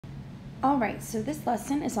All right, so this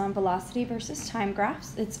lesson is on velocity versus time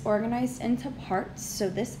graphs. It's organized into parts, so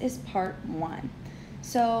this is part 1.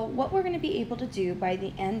 So what we're going to be able to do by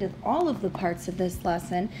the end of all of the parts of this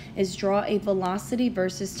lesson is draw a velocity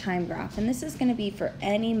versus time graph. And this is going to be for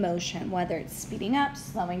any motion, whether it's speeding up,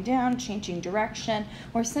 slowing down, changing direction,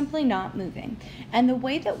 or simply not moving. And the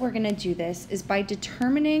way that we're going to do this is by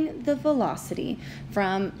determining the velocity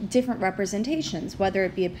from different representations, whether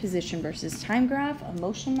it be a position versus time graph, a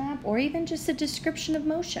motion map, or even just a description of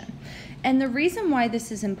motion. And the reason why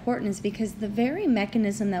this is important is because the very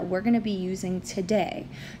mechanism that we're going to be using today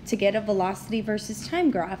to get a velocity versus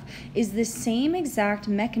time graph is the same exact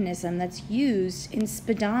mechanism that's used in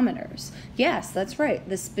speedometers. Yes, that's right.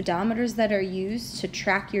 The speedometers that are used to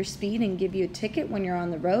track your speed and give you a ticket when you're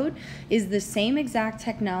on the road is the same exact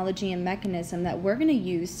technology and mechanism that we're going to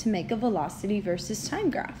use to make a velocity versus time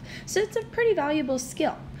graph. So it's a pretty valuable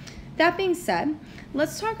skill. That being said,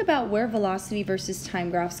 let's talk about where velocity versus time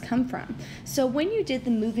graphs come from. So when you did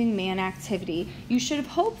the moving man activity, you should have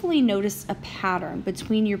hopefully noticed a pattern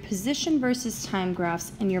between your position versus time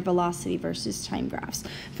graphs and your velocity versus time graphs.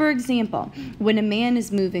 For example, when a man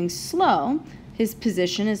is moving slow, his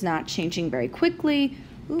position is not changing very quickly.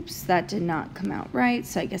 Oops, that did not come out right,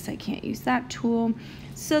 so I guess I can't use that tool.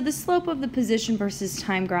 So the slope of the position versus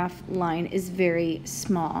time graph line is very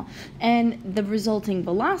small, and the resulting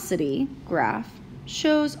velocity graph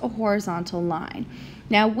shows a horizontal line.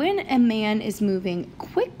 Now, when a man is moving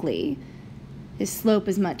quickly, his slope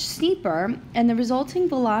is much steeper, and the resulting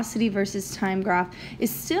velocity versus time graph is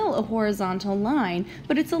still a horizontal line,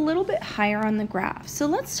 but it's a little bit higher on the graph. So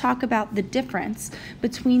let's talk about the difference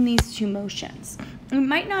between these two motions. It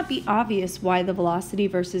might not be obvious why the velocity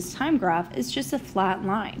versus time graph is just a flat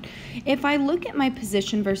line. If I look at my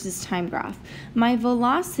position versus time graph, my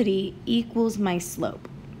velocity equals my slope.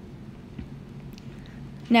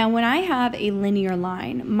 Now, when I have a linear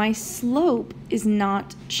line, my slope is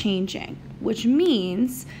not changing, which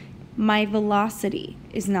means my velocity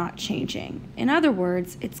is not changing. In other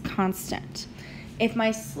words, it's constant. If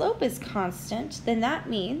my slope is constant, then that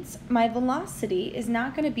means my velocity is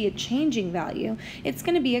not going to be a changing value. It's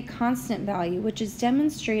going to be a constant value, which is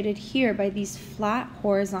demonstrated here by these flat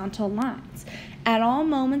horizontal lines. At all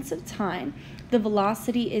moments of time, the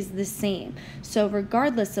velocity is the same. So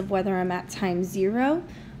regardless of whether I'm at time 0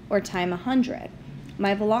 or time 100,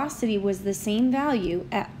 my velocity was the same value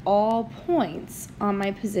at all points on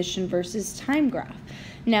my position versus time graph.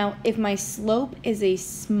 Now, if my slope is a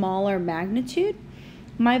smaller magnitude,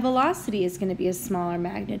 my velocity is going to be a smaller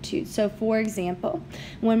magnitude. So for example,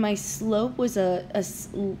 when my slope was a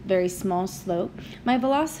very small slope, my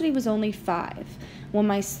velocity was only 5. When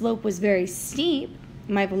my slope was very steep,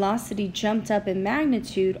 my velocity jumped up in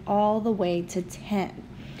magnitude all the way to 10.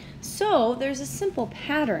 So there's a simple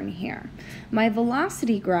pattern here. My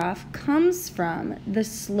velocity graph comes from the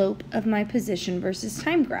slope of my position versus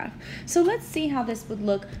time graph. So let's see how this would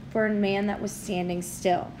look for a man that was standing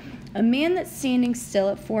still. A man that's standing still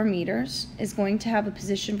at 4 meters is going to have a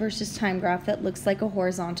position versus time graph that looks like a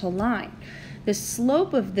horizontal line. The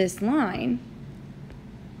slope of this line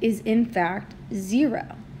is in fact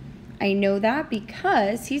 0. I know that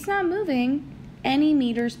because he's not moving any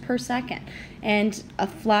meters per second, and a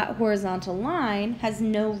flat horizontal line has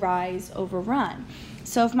no rise over run.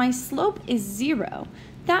 So if my slope is 0,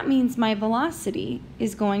 that means my velocity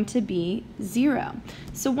is going to be 0.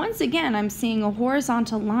 So once again, I'm seeing a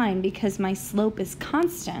horizontal line because my slope is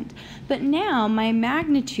constant, but now my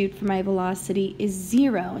magnitude for my velocity is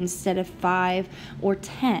 0 instead of 5 or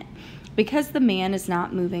 10 because the man is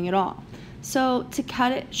not moving at all. So to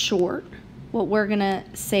cut it short, what we're going to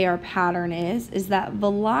say our pattern is that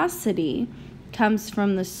velocity comes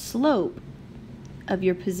from the slope of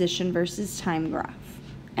your position versus time graph.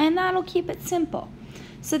 And that'll keep it simple.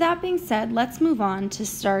 So that being said, let's move on to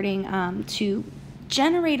starting to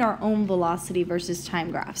generate our own velocity versus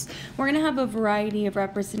time graphs. We're going to have a variety of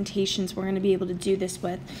representations we're going to be able to do this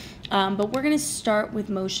with, but we're going to start with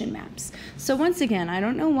motion maps. So once again, I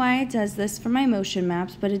don't know why it does this for my motion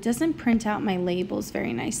maps, but it doesn't print out my labels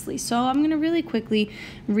very nicely. So I'm going to really quickly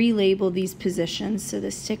relabel these positions. So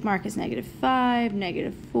this tick mark is -5,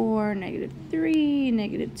 -4, -3,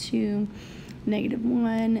 -2,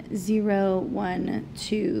 -1, 0, 1,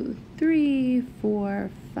 2, 3, 4,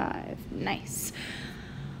 5. Nice.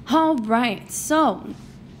 All right, so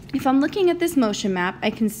if I'm looking at this motion map, I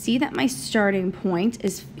can see that my starting point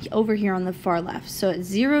is over here on the far left. So at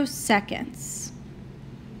 0 seconds,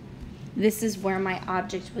 this is where my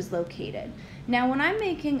object was located. Now, when I'm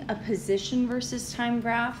making a position versus time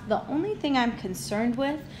graph, the only thing I'm concerned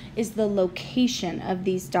with is the location of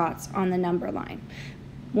these dots on the number line.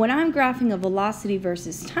 When I'm graphing a velocity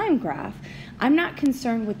versus time graph, I'm not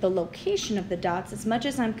concerned with the location of the dots as much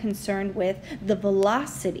as I'm concerned with the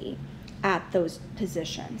velocity at those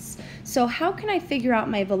positions. So how can I figure out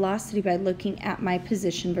my velocity by looking at my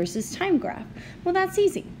position versus time graph? Well, that's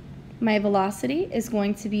easy. My velocity is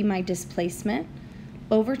going to be my displacement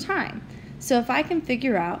over time. So if I can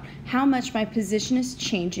figure out how much my position is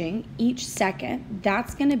changing each second,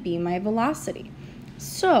 that's going to be my velocity.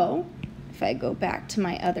 So if I go back to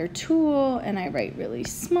my other tool and I write really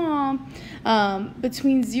small,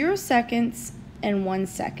 between 0 seconds and 1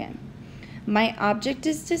 second, my object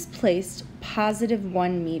is displaced positive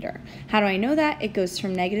 1 meter. How do I know that? It goes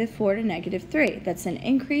from -4 to -3. That's an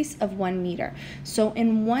increase of 1 meter. So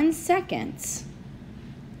in 1 second,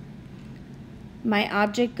 my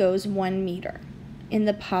object goes 1 meter in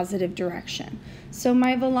the positive direction. So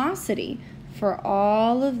my velocity for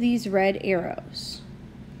all of these red arrows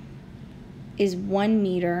is 1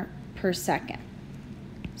 meter per second.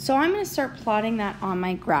 So I'm going to start plotting that on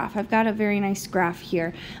my graph. I've got a very nice graph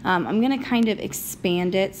here. I'm going to kind of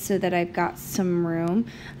expand it so that I've got some room.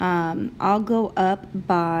 I'll go up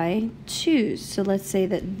by 2. So let's say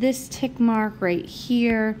that this tick mark right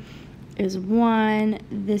here is 1,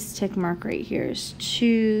 this tick mark right here is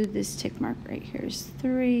 2, this tick mark right here is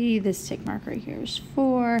 3, this tick mark right here is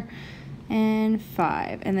 4, and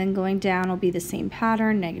 5. And then going down will be the same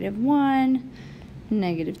pattern, -1,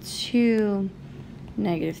 -2,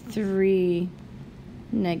 -3,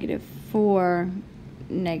 -4,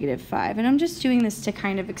 -5. And I'm just doing this to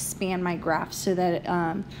kind of expand my graph so that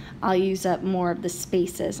I'll use up more of the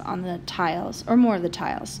spaces on the tiles, or more of the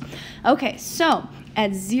tiles. Okay, so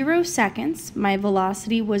at 0 seconds, my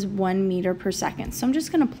velocity was 1 meter per second. So I'm just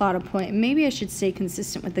going to plot a point. Maybe I should stay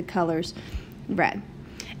consistent with the colors red.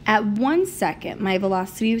 At 1 second, my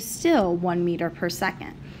velocity was still 1 meter per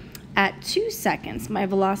second. At 2 seconds, my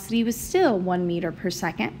velocity was still 1 meter per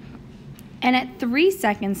second. And at 3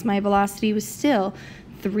 seconds, my velocity was still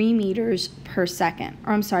 3 meters per second.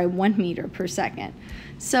 Or I'm sorry, 1 meter per second.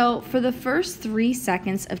 So for the first 3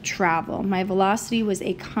 seconds of travel, my velocity was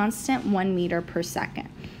a constant 1 meter per second.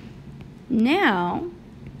 Now,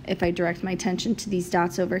 if I direct my attention to these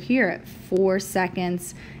dots over here at 4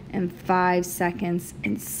 seconds and 5 seconds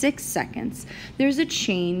and 6 seconds, there's a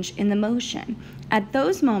change in the motion. At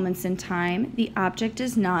those moments in time, the object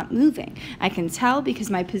is not moving. I can tell because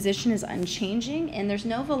my position is unchanging and there's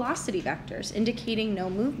no velocity vectors indicating no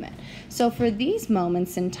movement. So for these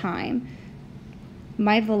moments in time,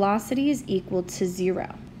 my velocity is equal to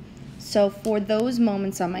 0. So for those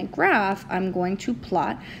moments on my graph, I'm going to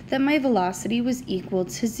plot that my velocity was equal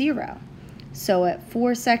to 0. So at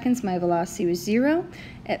 4 seconds, my velocity was 0.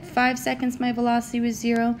 At 5 seconds, my velocity was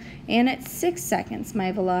 0. And at 6 seconds,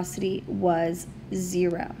 my velocity was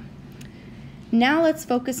 0. Now let's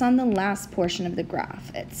focus on the last portion of the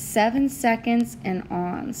graph at 7 seconds and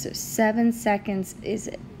on. So 7 seconds is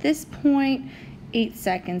at this point, 8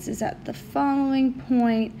 seconds is at the following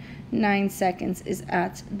point, 9 seconds is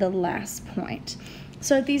at the last point.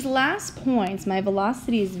 So at these last points, my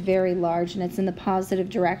velocity is very large and it's in the positive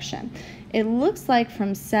direction. It looks like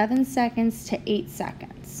from 7 seconds to 8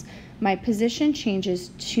 seconds, my position changes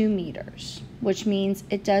 2 meters, which means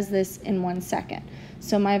it does this in 1 second.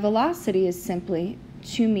 So my velocity is simply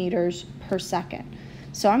 2 meters per second.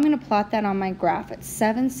 So I'm going to plot that on my graph. At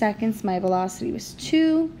 7 seconds, my velocity was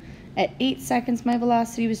 2. At 8 seconds, my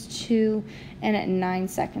velocity was 2. And at 9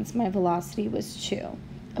 seconds, my velocity was 2.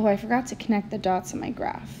 Oh, I forgot to connect the dots on my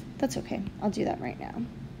graph. That's okay. I'll do that right now.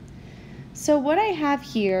 So what I have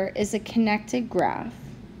here is a connected graph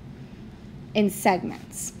in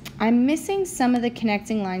segments. I'm missing some of the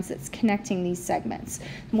connecting lines that's connecting these segments.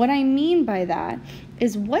 What I mean by that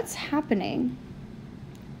is what's happening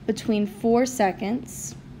between 3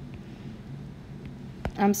 seconds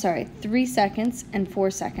and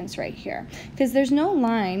 4 seconds right here, because there's no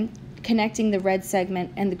line connecting the red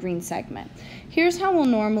segment and the green segment. Here's how we'll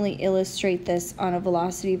normally illustrate this on a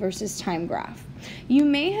velocity versus time graph. You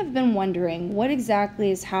may have been wondering what exactly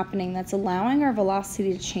is happening that's allowing our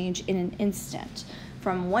velocity to change in an instant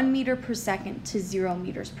from 1 meter per second to 0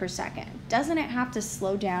 meters per second. Doesn't it have to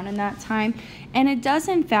slow down in that time? And it does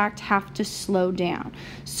in fact have to slow down.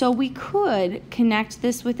 So we could connect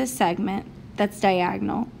this with a segment that's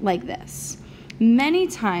diagonal like this. Many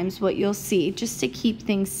times what you'll see, just to keep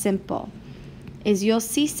things simple, is you'll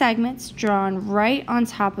see segments drawn right on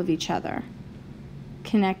top of each other,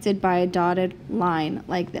 connected by a dotted line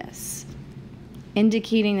like this,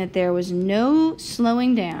 indicating that there was no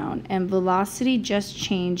slowing down and velocity just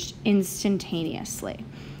changed instantaneously.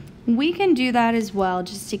 We can do that as well,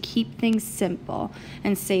 just to keep things simple,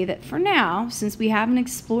 and say that for now, since we haven't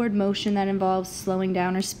explored motion that involves slowing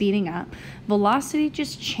down or speeding up, velocity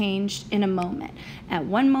just changed in a moment. At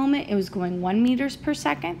one moment it was going 1 meters per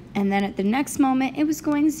second, and then at the next moment it was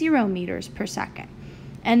going 0 meters per second.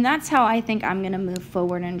 And that's how I think I'm going to move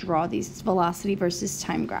forward and draw these velocity versus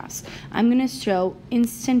time graphs. I'm going to show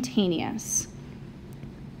instantaneous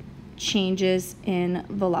changes in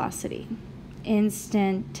velocity.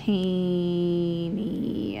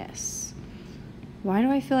 Instantaneous. Why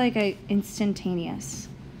do I feel like instantaneous?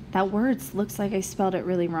 That word looks like I spelled it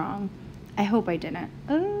really wrong. I hope I didn't.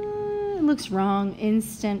 It looks wrong.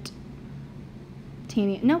 Instantaneous.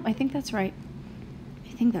 No, I think that's right. I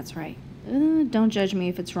think that's right. Don't judge me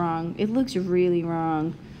if it's wrong. It looks really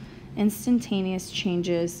wrong. Instantaneous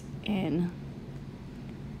changes in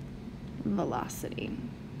velocity.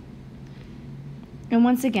 And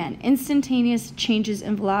once again, instantaneous changes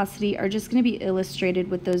in velocity are just going to be illustrated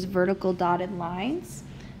with those vertical dotted lines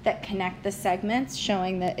that connect the segments,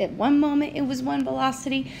 showing that at one moment it was one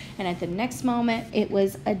velocity and at the next moment it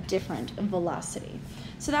was a different velocity.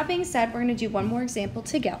 So that being said, we're going to do one more example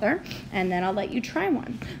together, and then I'll let you try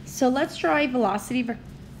one. So let's draw a velocity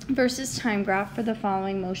versus time graph for the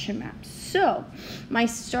following motion maps. So my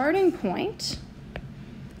starting point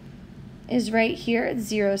is right here at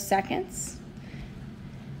 0 seconds.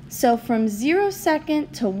 So from 0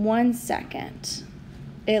 second to 1 second,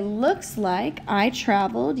 it looks like I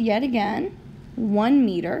traveled yet again 1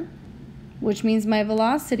 meter, which means my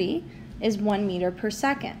velocity is 1 meter per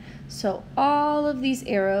second. So all of these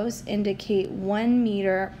arrows indicate 1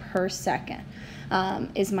 meter per second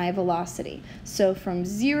is my velocity. So from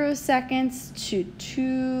 0 seconds to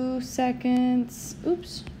 2 seconds,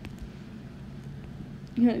 oops,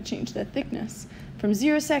 I'm gonna change the thickness. From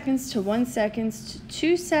 0 seconds to 1 second to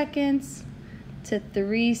 2 seconds to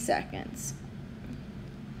 3 seconds.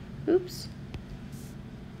 Oops.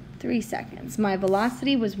 3 seconds. My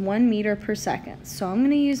velocity was 1 meter per second. So I'm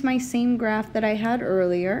going to use my same graph that I had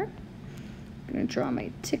earlier. I'm going to draw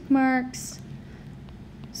my tick marks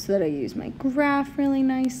so that I use my graph really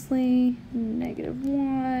nicely.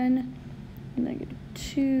 -1,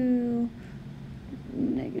 -2,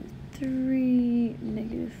 -3,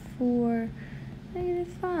 -4,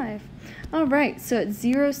 -5. All right, so at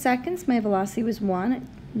 0 seconds, my velocity was 1. At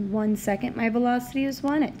 1 second, my velocity was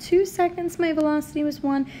 1. At 2 seconds, my velocity was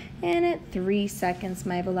 1. And at 3 seconds,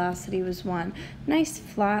 my velocity was 1. Nice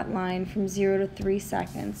flat line from 0 to 3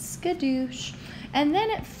 seconds. Skadoosh. And then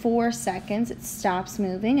at 4 seconds, it stops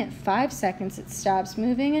moving. At 5 seconds, it stops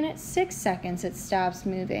moving. And at 6 seconds, it stops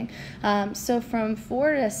moving. So from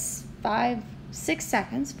 4 to 6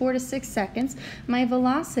 seconds, my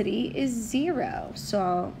velocity is 0. So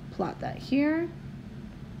I'll plot that here.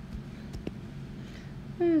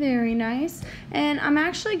 Very nice. And I'm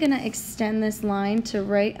actually going to extend this line to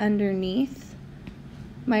right underneath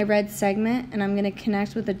my red segment, and I'm going to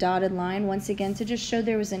connect with a dotted line once again to just show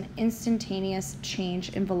there was an instantaneous change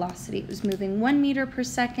in velocity. It was moving 1 meter per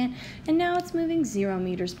second, and now it's moving 0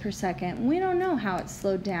 meters per second. We don't know how it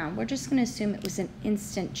slowed down. We're just going to assume it was an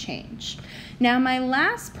instant change. Now my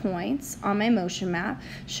last points on my motion map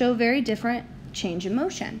show very different change in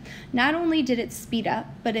motion. Not only did it speed up,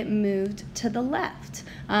 but it moved to the left.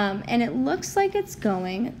 And it looks like it's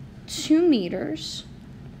going 2 meters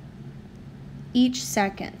each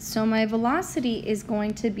second. So my velocity is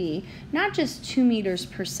going to be not just 2 meters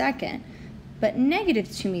per second, but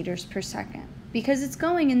 -2 meters per second, because it's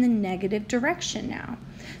going in the negative direction now.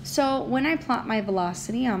 So when I plot my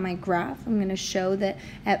velocity on my graph, I'm going to show that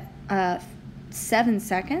at 7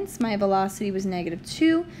 seconds, my velocity was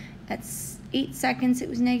 -2. At 8 seconds, it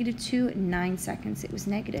was -2. At 9 seconds, it was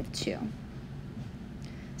 -2.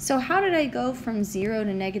 So how did I go from 0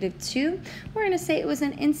 to -2? We're going to say it was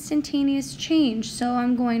an instantaneous change. So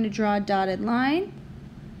I'm going to draw a dotted line.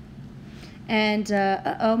 And,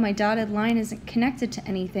 uh-oh, my dotted line isn't connected to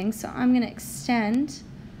anything. So I'm going to extend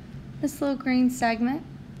this little green segment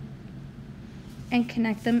and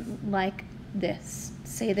connect them like this.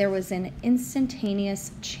 Say there was an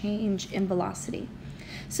instantaneous change in velocity.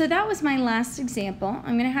 So that was my last example.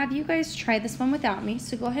 I'm going to have you guys try this one without me.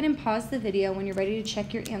 So go ahead and pause the video. When you're ready to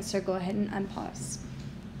check your answer, go ahead and unpause.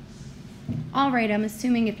 All right, I'm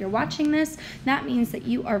assuming if you're watching this, that means that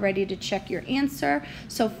you are ready to check your answer.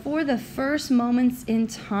 So for the first moments in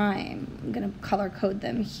time, I'm going to color code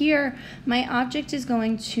them here. My object is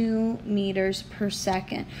going 2 meters per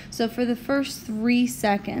second. So for the first 3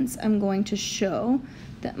 seconds, I'm going to show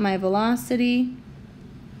that my velocity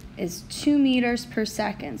is 2 meters per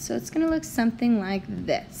second. So it's going to look something like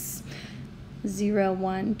this. 0,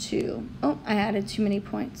 1, 2. Oh, I added too many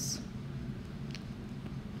points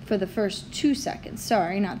for the first 2 seconds.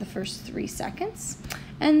 Sorry, not the first 3 seconds.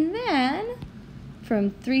 And then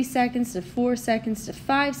from 3 seconds to 4 seconds to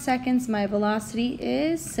 5 seconds, my velocity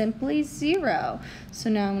is simply 0. So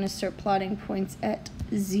now I'm going to start plotting points at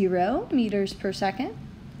 0 meters per second.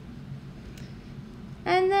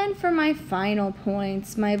 And then for my final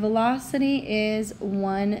points, my velocity is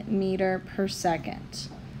 1 meter per second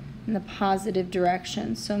in the positive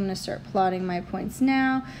direction. So I'm going to start plotting my points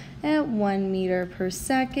now at 1 meter per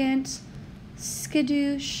second.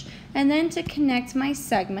 Skadoosh. And then to connect my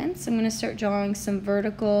segments, I'm going to start drawing some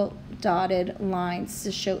vertical dotted lines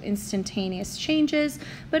to show instantaneous changes.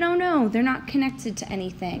 But oh no, they're not connected to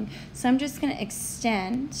anything. So I'm just going to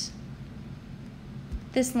extend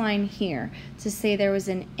this line here to say there was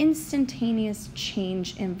an instantaneous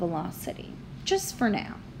change in velocity, just for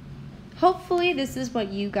now. Hopefully this is what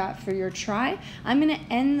you got for your try. I'm going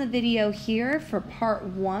to end the video here for part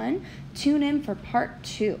 1. Tune in for part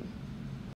 2.